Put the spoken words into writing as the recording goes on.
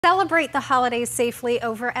Celebrate the holidays safely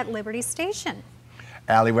over at Liberty Station.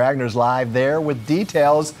 Allie Wagner's live there with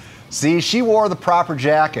details. See, she wore the proper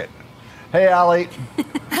jacket. Hey, Allie.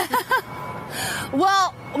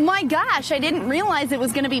 Well, my gosh, I didn't realize it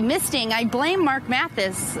was going to be misting. I blame Mark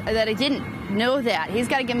Mathis that I didn't know that. He's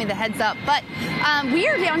got to give me the heads up. But we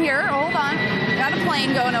are down here. Hold on. Got a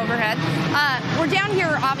plane going overhead. We're down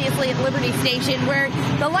here, obviously, at Liberty Station, where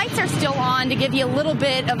the lights are still on to give you a little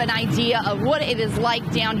bit of an idea of what it is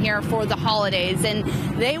like down here for the holidays. And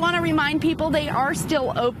they want to remind people they are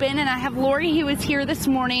still open. And I have Lori, who is here this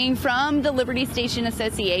morning from the Liberty Station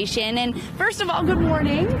Association. And first of all, good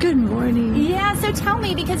morning. Good morning. Yeah, so tell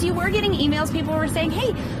me, because you were getting emails, people were saying,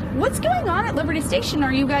 hey, what's going on at Liberty Station?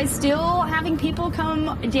 Are you guys still having people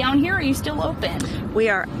come down here? Are you still open? We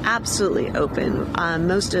are absolutely open.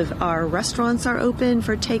 Most of our restaurants are open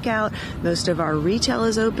for takeout. Most of our retail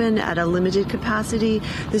is open at a limited capacity.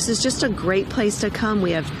 This is just a great place to come.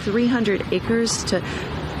 We have 300 acres to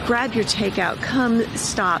grab your takeout, come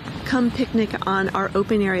stop, come picnic on our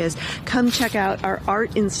open areas, come check out our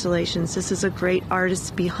art installations. This is a great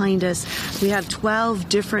artist behind us. We have 12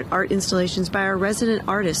 different art installations by our resident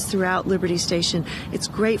artists throughout Liberty Station. It's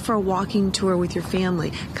great for a walking tour with your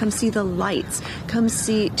family. Come see the lights.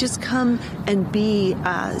 Just come and be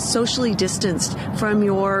socially distanced from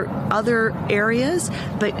your other areas,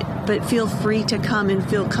 but feel free to come and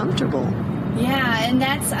feel comfortable. Yeah, and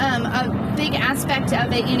that's a big aspect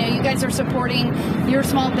of it. You know, you guys are supporting your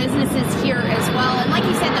small businesses here as well. And like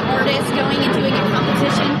you said, the artists going and doing a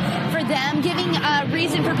competition for them, giving a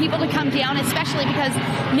reason for people to come down, especially because,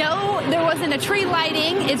 no, there wasn't a tree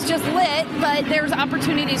lighting. It's just lit, but there's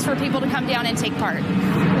opportunities for people to come down and take part.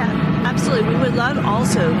 Yeah. Absolutely. We would love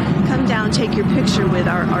also come down, take your picture with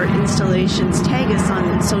our art installations, tag us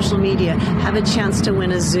on social media, have a chance to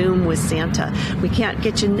win a Zoom with Santa. We can't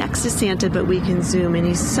get you next to Santa, but we can Zoom, and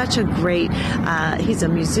he's such a great, he's a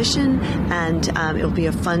musician, and it'll be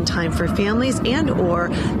a fun time for families and or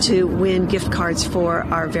to win gift cards for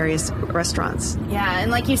our various restaurants. Yeah, and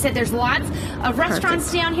like you said, there's lots of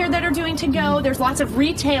restaurants down here that are doing to go. There's lots of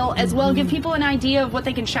retail as well. Give people an idea of what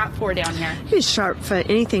they can shop for down here. You can shop for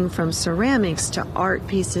anything from ceramics to art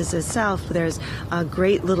pieces itself. There's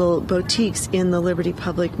great little boutiques in the Liberty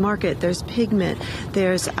Public Market. There's pigment.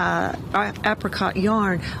 There's apricot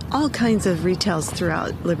yarn. All kinds of retails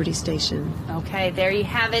throughout Liberty Station. Okay, there you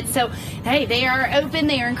have it. So, hey, they are open.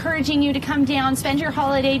 They are encouraging you to come down, spend your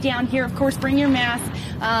holiday down here. Of course, bring your mask,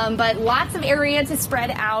 but lots of area to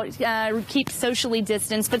spread out, keep socially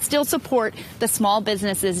distanced, but still support the small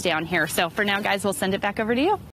businesses down here. So for now, guys, we'll send it back over to you.